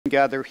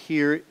gather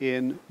here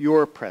in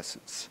your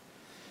presence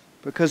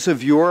because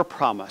of your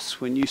promise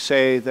when you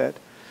say that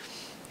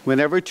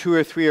whenever 2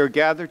 or 3 are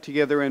gathered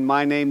together in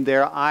my name,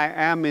 there I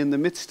am in the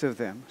midst of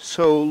them.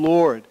 So,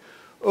 Lord,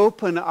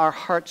 open our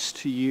hearts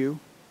to you,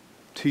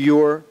 to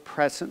your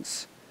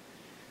presence.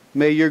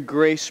 May your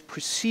grace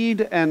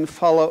precede and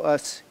follow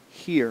us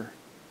here.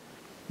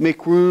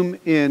 Make room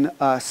in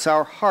us,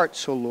 our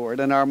hearts, O Lord,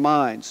 and our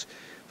minds,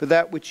 for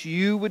that which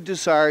you would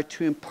desire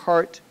to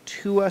impart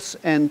to us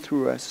and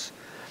through us.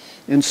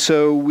 And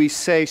so we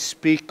say,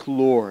 speak,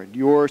 Lord,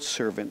 your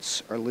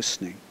servants are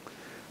listening.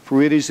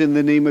 For it is in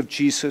the name of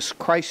Jesus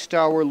Christ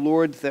our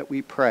Lord that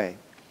we pray.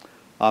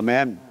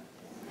 Amen.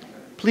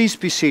 Please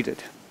be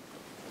seated.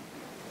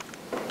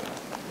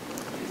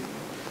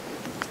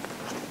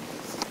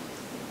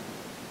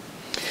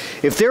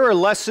 If there are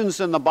lessons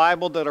in the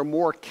Bible that are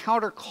more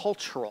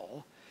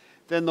countercultural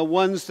than the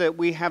ones that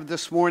we have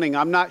this morning,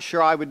 I'm not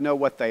sure I would know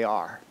what they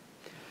are.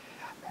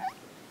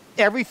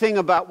 Everything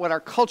about what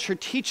our culture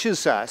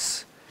teaches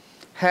us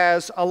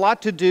has a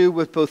lot to do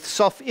with both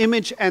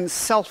self-image and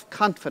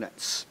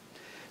self-confidence.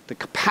 The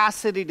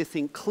capacity to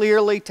think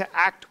clearly, to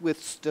act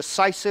with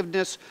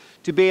decisiveness,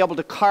 to be able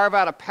to carve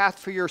out a path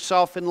for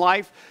yourself in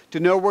life,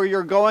 to know where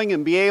you're going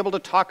and be able to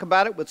talk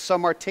about it with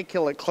some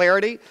articulate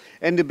clarity,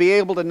 and to be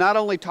able to not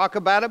only talk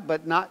about it,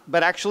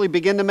 but actually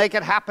begin to make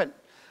it happen.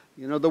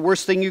 You know, the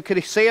worst thing you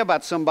could say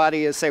about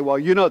somebody is say, well,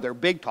 you know, they're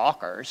big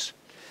talkers,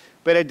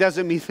 but it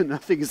doesn't mean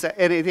that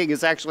anything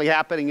is actually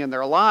happening in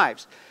their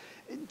lives.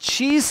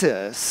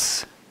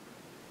 Jesus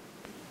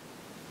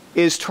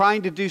is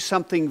trying to do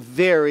something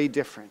very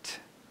different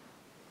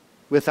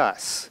with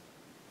us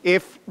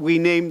if we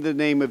name the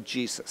name of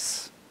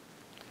Jesus.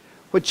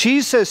 What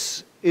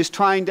Jesus is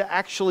trying to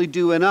actually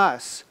do in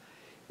us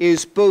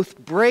is both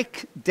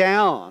break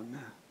down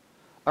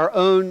our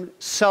own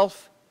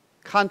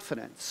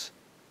self-confidence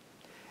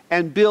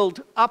and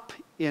build up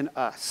in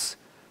us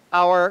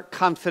our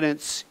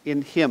confidence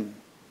in him.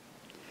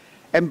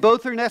 And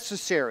both are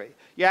necessary.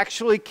 You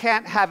actually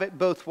can't have it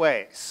both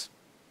ways.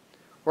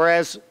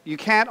 Whereas you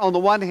can't, on the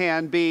one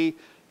hand, be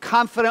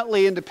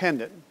confidently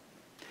independent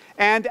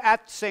and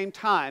at the same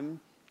time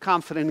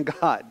confident in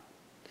God.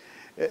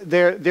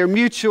 They're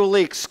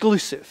mutually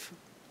exclusive.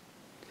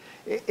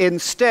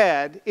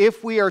 Instead,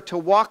 if we are to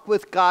walk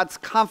with God's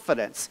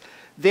confidence,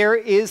 there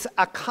is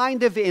a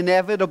kind of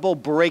inevitable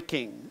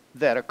breaking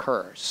that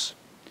occurs,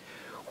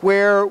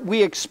 where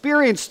we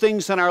experience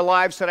things in our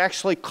lives that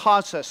actually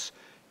cause us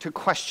to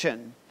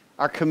question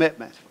our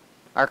commitment,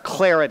 our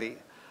clarity,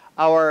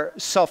 our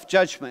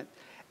self-judgment,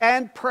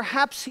 and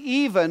perhaps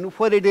even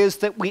what it is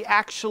that we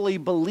actually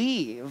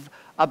believe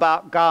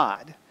about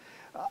God.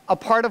 A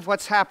part of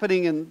what's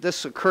happening, and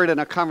this occurred in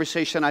a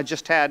conversation I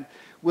just had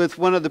with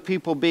one of the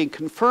people being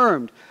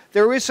confirmed,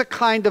 there is a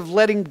kind of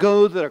letting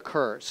go that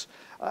occurs.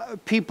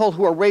 People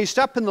who are raised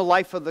up in the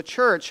life of the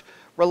church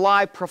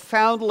rely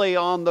profoundly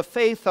on the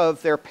faith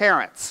of their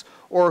parents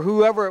or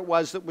whoever it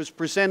was that was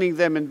presenting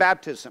them in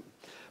baptism.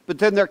 But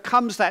then there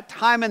comes that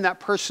time in that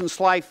person's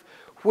life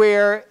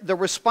where the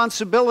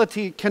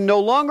responsibility can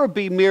no longer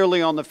be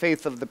merely on the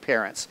faith of the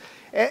parents.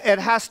 It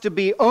has to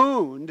be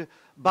owned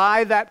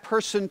by that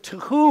person to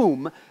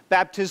whom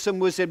baptism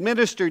was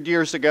administered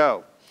years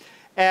ago.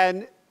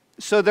 And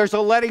so there's a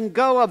letting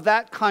go of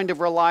that kind of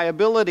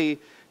reliability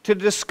to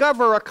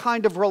discover a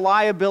kind of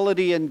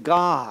reliability in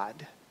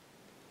God.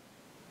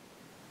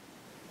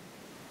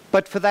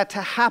 But for that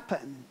to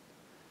happen,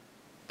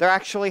 there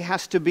actually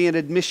has to be an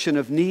admission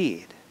of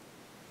need.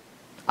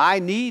 I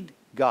need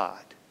God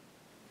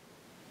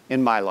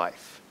in my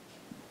life.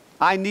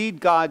 I need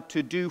God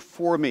to do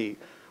for me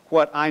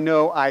what I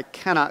know I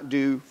cannot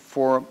do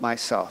for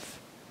myself.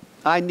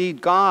 I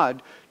need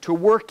God to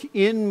work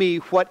in me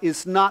what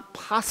is not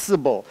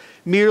possible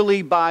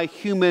merely by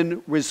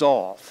human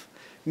resolve,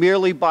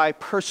 merely by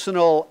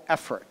personal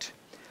effort.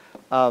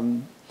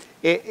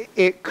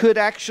 It could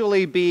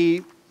actually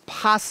be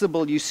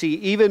possible, you see,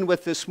 even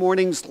with this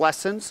morning's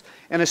lessons,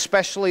 and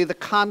especially the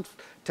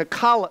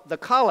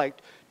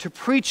collect, to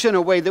preach in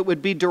a way that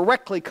would be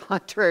directly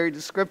contrary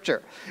to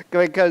Scripture.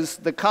 Because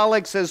the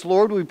collect says,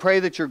 Lord, we pray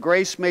that your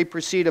grace may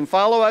proceed and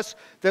follow us,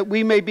 that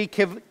we may be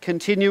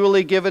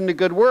continually given to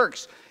good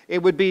works.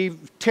 It would be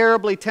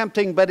terribly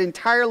tempting, but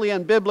entirely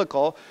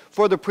unbiblical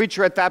for the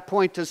preacher at that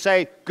point to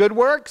say, good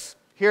works,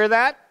 hear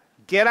that?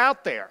 Get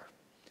out there.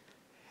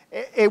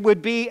 It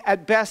would be,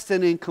 at best,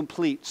 an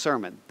incomplete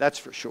sermon, that's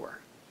for sure.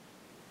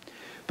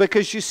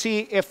 Because you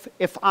see,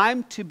 if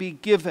I'm to be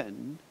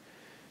given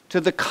to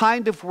the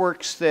kind of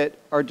works that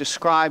are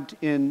described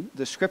in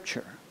the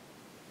Scripture,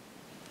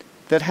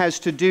 that has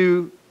to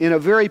do in a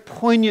very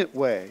poignant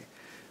way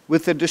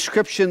with the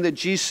description that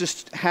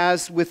Jesus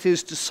has with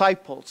his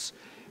disciples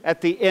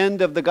at the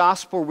end of the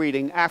gospel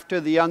reading after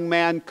the young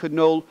man could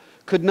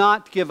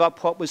not give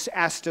up what was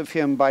asked of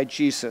him by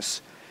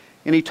Jesus.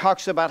 And he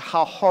talks about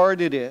how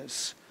hard it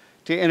is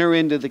to enter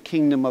into the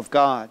kingdom of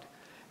God.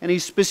 And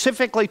he's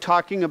specifically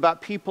talking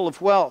about people of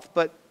wealth,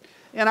 but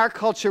in our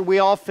culture, we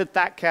all fit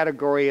that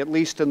category, at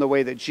least in the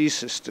way that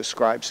Jesus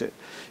describes it.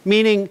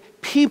 Meaning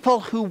people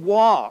who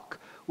walk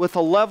with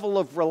a level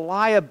of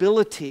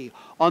reliability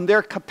on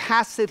their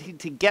capacity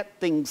to get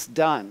things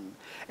done.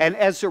 And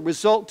as a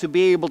result, to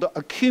be able to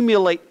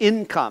accumulate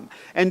income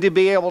and to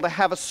be able to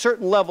have a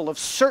certain level of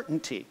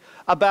certainty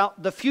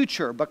about the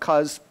future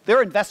because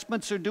their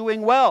investments are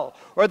doing well,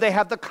 or they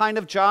have the kind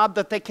of job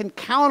that they can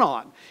count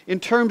on in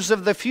terms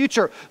of the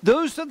future.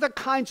 Those are the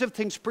kinds of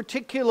things,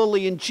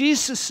 particularly in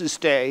Jesus'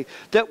 day,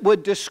 that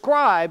would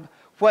describe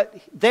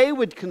what they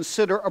would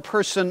consider a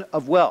person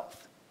of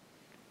wealth,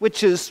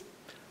 which is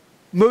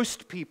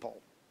most people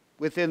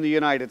within the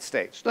United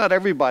States. Not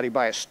everybody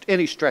by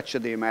any stretch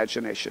of the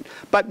imagination,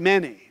 but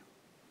many.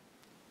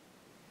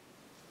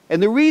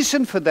 And the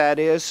reason for that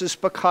is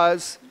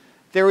because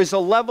there is a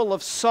level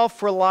of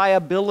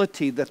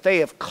self-reliability that they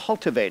have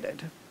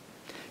cultivated,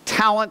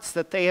 talents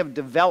that they have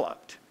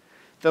developed,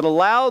 that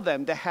allow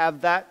them to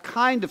have that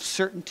kind of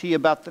certainty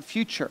about the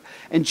future.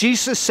 And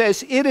Jesus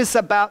says it is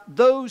about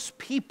those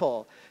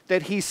people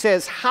that he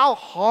says how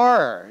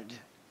hard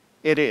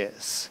it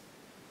is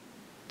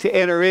to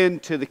enter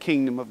into the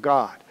kingdom of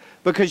God.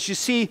 Because you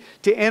see,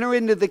 to enter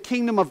into the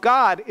kingdom of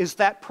God is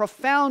that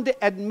profound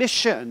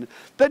admission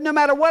that no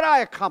matter what I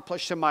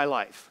accomplish in my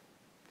life,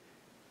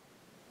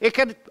 it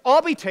can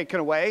all be taken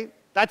away.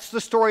 That's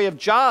the story of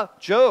Job.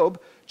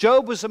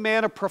 Job was a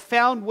man of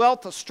profound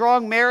wealth, a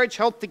strong marriage,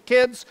 healthy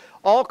kids.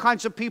 All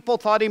kinds of people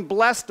thought him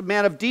blessed, a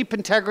man of deep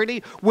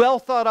integrity, well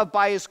thought of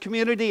by his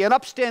community, an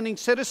upstanding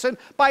citizen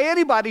by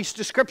anybody's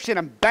description,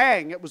 and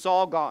bang, it was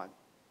all gone.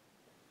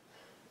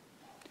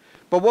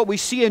 But what we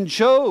see in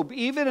Job,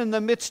 even in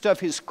the midst of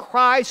his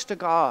cries to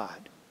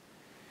God,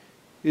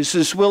 is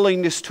his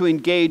willingness to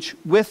engage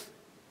with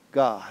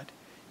God,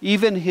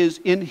 even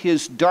in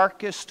his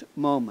darkest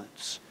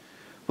moments,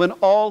 when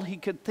all he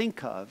could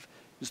think of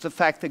is the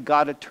fact that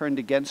God had turned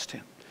against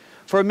him.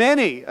 For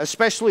many,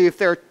 especially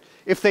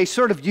if they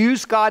sort of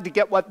use God to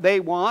get what they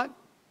want,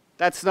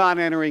 that's not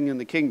entering in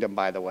the kingdom,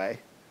 by the way.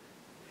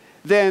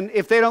 Then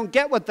if they don't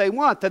get what they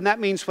want, then that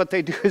means what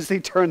they do is they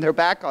turn their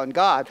back on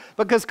God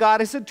because God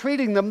isn't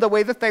treating them the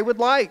way that they would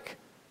like.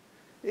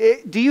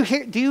 Do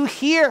you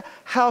hear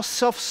how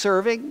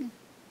self-serving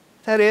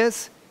that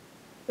is?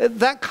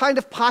 That kind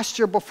of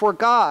posture before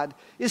God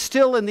is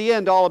still in the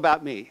end all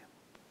about me.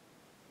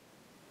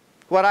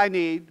 What I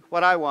need,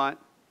 what I want,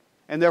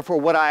 and therefore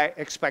what I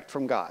expect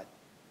from God.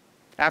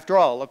 After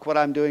all, look what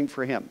I'm doing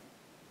for him.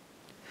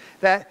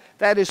 That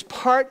is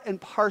part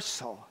and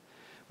parcel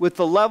with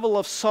the level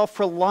of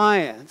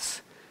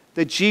self-reliance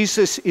that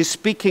Jesus is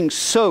speaking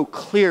so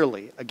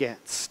clearly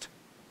against.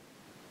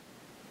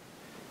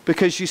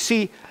 Because you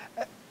see,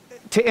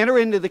 to enter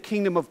into the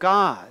kingdom of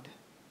God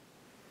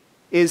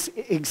is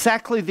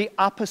exactly the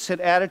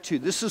opposite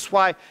attitude. This is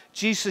why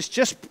Jesus,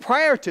 just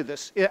prior to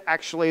this,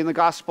 actually in the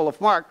Gospel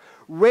of Mark,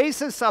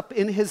 raises up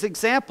in his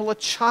example a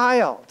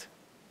child.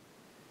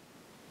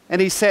 And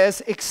he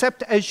says,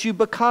 except as you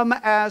become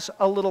as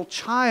a little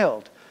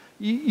child,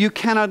 you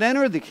cannot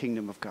enter the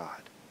kingdom of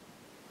God.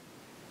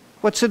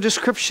 What's a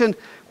description?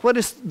 What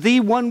is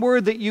the one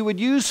word that you would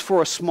use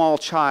for a small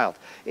child?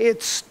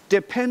 It's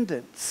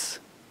dependence.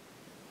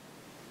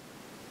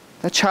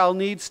 That child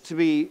needs to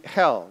be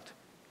held,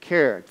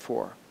 cared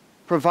for,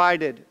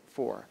 provided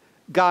for,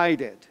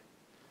 guided,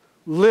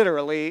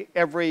 literally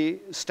every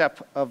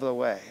step of the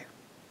way.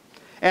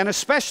 And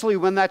especially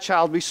when that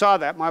child, we saw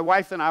that. My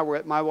wife and I were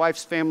at my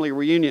wife's family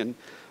reunion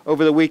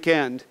over the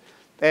weekend,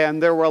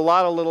 and there were a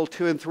lot of little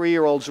 2- and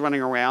 3-year-olds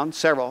running around,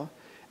 several.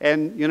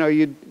 And, you know,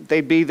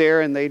 they'd be there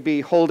and they'd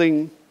be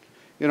holding,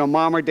 you know,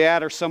 mom or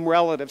dad or some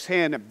relative's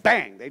hand, and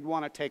bang, they'd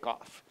want to take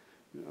off.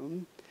 You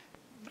know,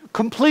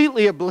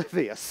 completely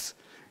oblivious,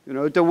 you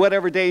know, to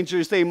whatever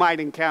dangers they might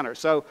encounter.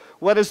 So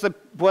what does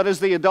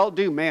the adult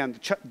do? Man,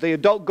 the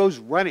adult goes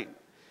running.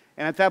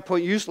 And at that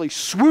point usually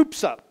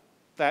swoops up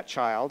that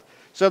child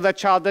so that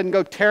child doesn't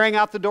go tearing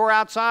out the door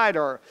outside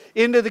or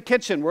into the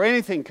kitchen where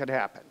anything could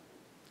happen.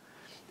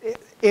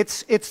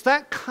 It's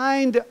that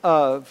kind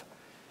of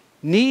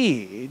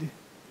need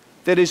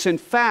that is in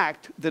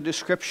fact the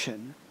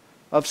description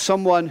of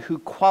someone who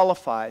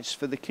qualifies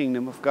for the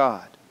kingdom of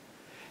God.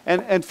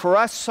 And for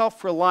us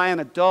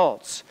self-reliant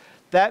adults,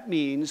 that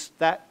means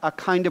that a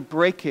kind of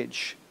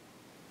breakage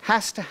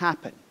has to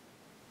happen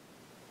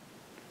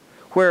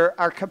where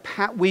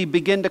we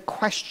begin to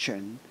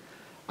question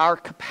our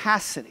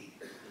capacity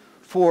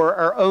for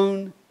our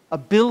own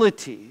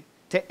ability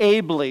to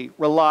ably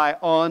rely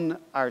on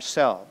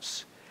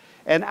ourselves.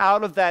 And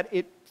out of that,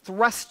 it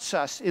thrusts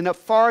us in a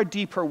far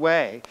deeper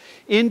way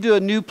into a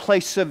new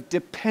place of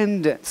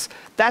dependence.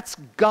 That's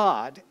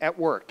God at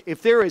work.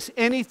 If there is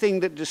anything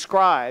that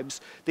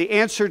describes the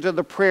answer to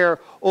the prayer,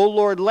 "O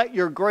Lord, let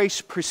your grace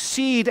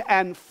precede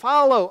and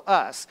follow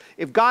us,"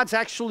 if God's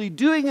actually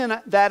doing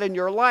that in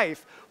your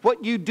life,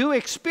 what you do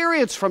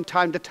experience from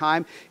time to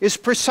time is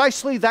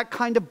precisely that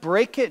kind of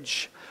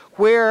breakage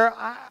where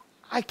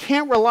I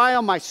can't rely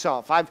on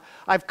myself.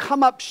 I've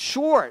come up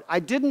short.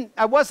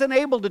 I wasn't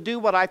able to do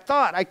what I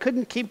thought. I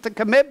couldn't keep the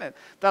commitment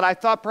that I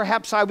thought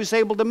perhaps I was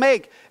able to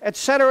make,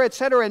 etc.,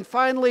 etc. And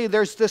finally,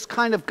 there's this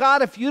kind of,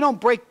 God, if you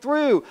don't break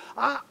through,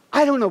 I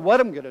don't know what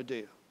I'm going to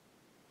do.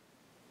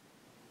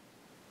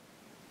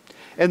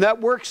 And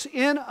that works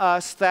in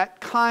us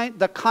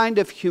the kind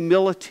of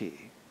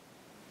humility,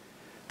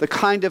 the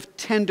kind of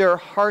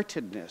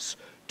tender-heartedness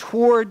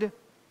toward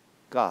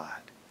God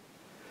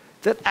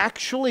that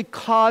actually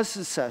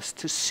causes us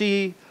to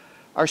see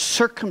our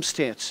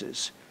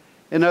circumstances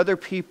and other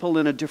people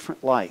in a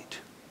different light.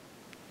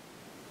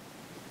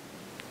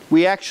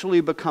 We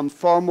actually become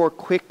far more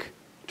quick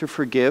to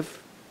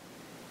forgive,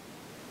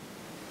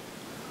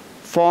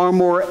 far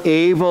more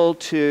able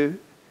to,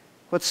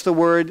 what's the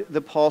word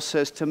that Paul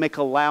says, to make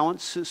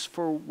allowances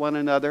for one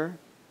another.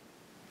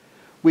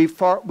 We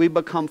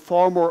become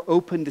far more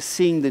open to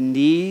seeing the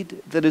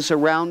need that is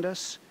around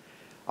us.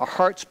 Our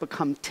hearts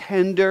become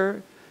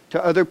tender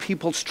to other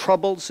people's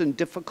troubles and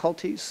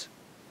difficulties.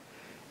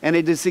 And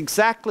it is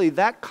exactly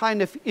that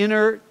kind of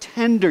inner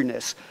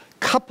tenderness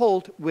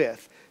coupled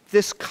with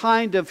this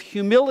kind of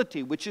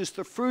humility, which is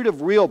the fruit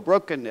of real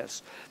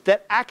brokenness,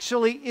 that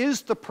actually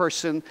is the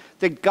person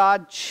that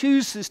God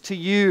chooses to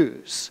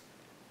use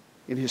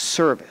in his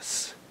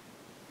service.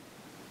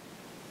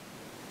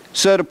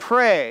 So to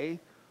pray,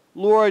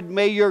 Lord,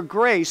 may your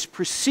grace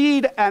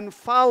precede and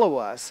follow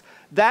us,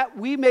 that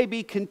we may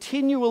be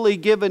continually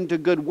given to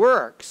good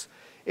works,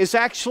 is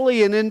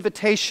actually an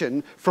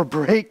invitation for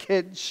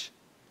breakage,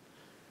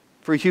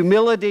 for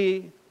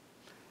humility,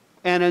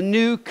 and a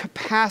new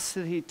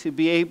capacity to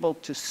be able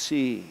to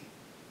see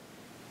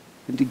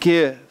and to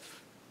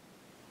give.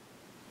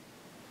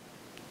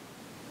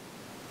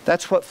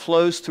 That's what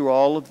flows through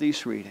all of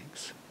these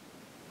readings.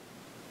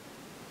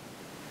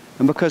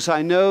 And because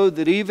I know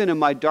that even in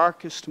my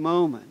darkest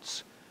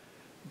moments,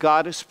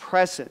 God is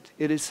present,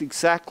 it is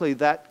exactly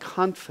that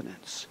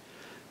confidence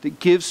that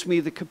gives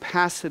me the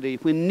capacity,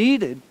 when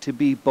needed, to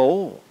be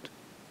bold,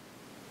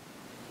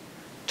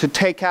 to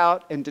take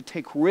out and to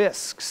take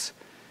risks,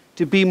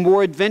 to be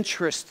more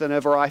adventurous than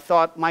ever I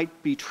thought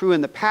might be true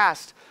in the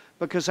past,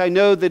 because I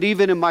know that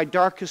even in my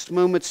darkest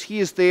moments, he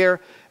is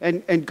there,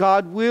 and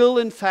God will,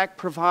 in fact,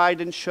 provide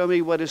and show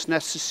me what is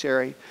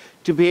necessary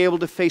to be able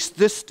to face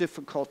this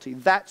difficulty,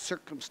 that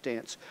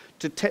circumstance,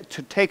 to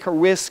take a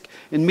risk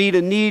and meet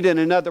a need in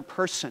another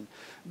person.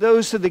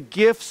 Those are the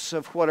gifts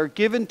of what are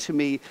given to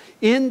me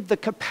in the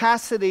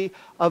capacity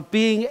of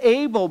being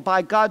able,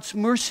 by God's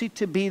mercy,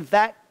 to be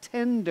that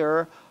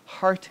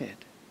tender-hearted.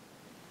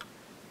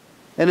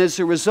 And as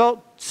a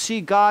result,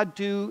 see God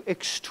do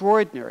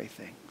extraordinary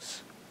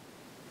things.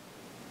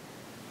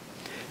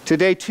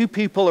 Today, 2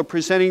 people are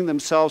presenting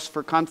themselves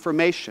for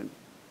confirmation.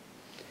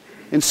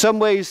 In some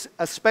ways,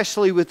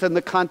 especially within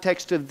the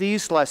context of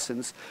these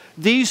lessons,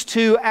 these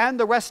 2 and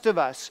the rest of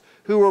us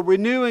who are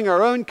renewing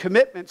our own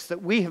commitments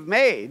that we have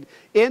made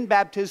in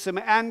baptism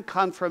and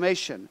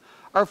confirmation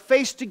are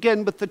faced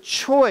again with the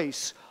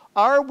choice: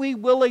 are we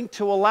willing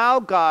to allow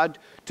God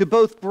to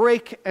both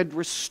break and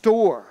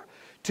restore,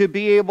 to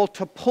be able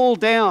to pull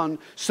down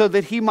so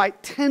that he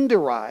might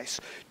tenderize,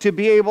 to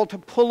be able to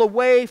pull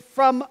away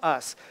from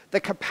us the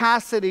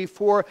capacity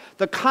for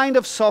the kind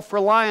of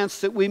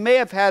self-reliance that we may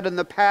have had in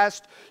the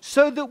past,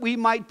 so that we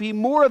might be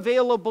more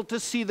available to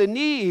see the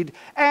need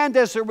and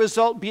as a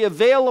result be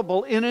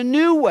available in a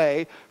new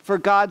way for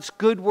God's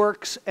good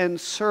works and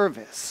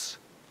service.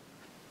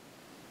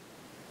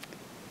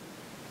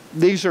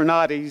 These are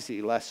not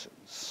easy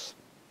lessons.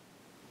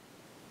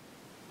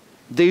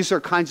 These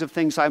are kinds of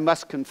things, I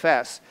must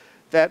confess,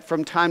 that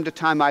from time to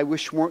time I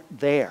wish weren't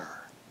there.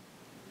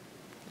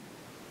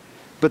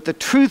 But the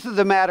truth of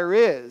the matter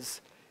is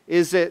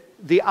that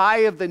the eye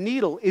of the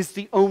needle is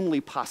the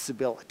only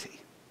possibility.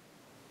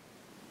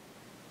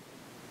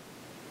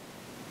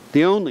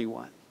 The only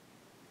one.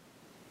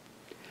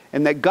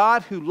 And that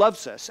God, who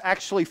loves us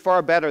actually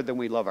far better than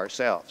we love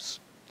ourselves,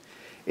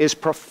 is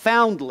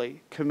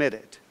profoundly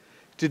committed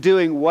to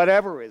doing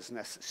whatever is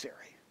necessary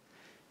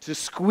to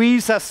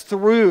squeeze us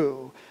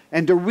through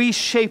and to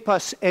reshape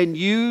us and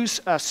use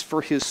us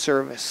for his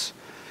service.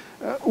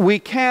 We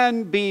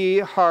can be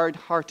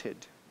hard-hearted,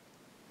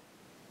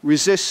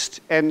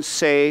 resist and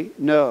say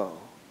no.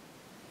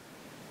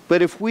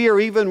 But if we are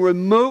even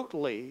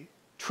remotely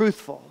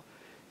truthful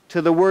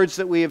to the words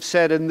that we have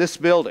said in this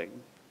building,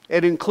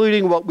 and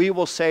including what we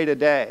will say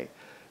today,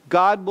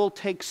 God will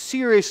take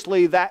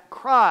seriously that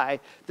cry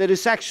that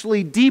is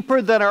actually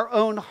deeper than our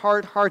own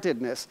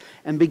hard-heartedness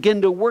and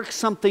begin to work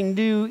something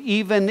new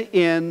even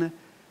in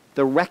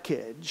the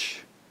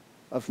wreckage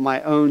of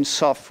my own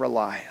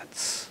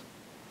self-reliance.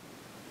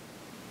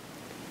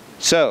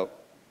 So,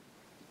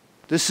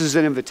 this is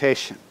an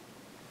invitation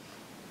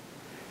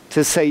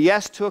to say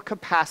yes to a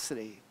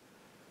capacity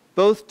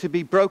both to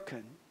be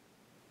broken,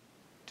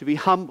 to be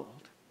humbled,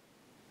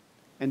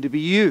 and to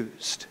be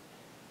used,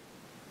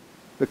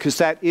 because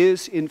that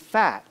is, in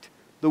fact,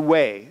 the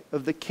way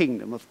of the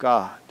kingdom of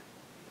God.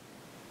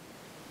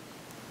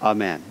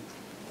 Amen.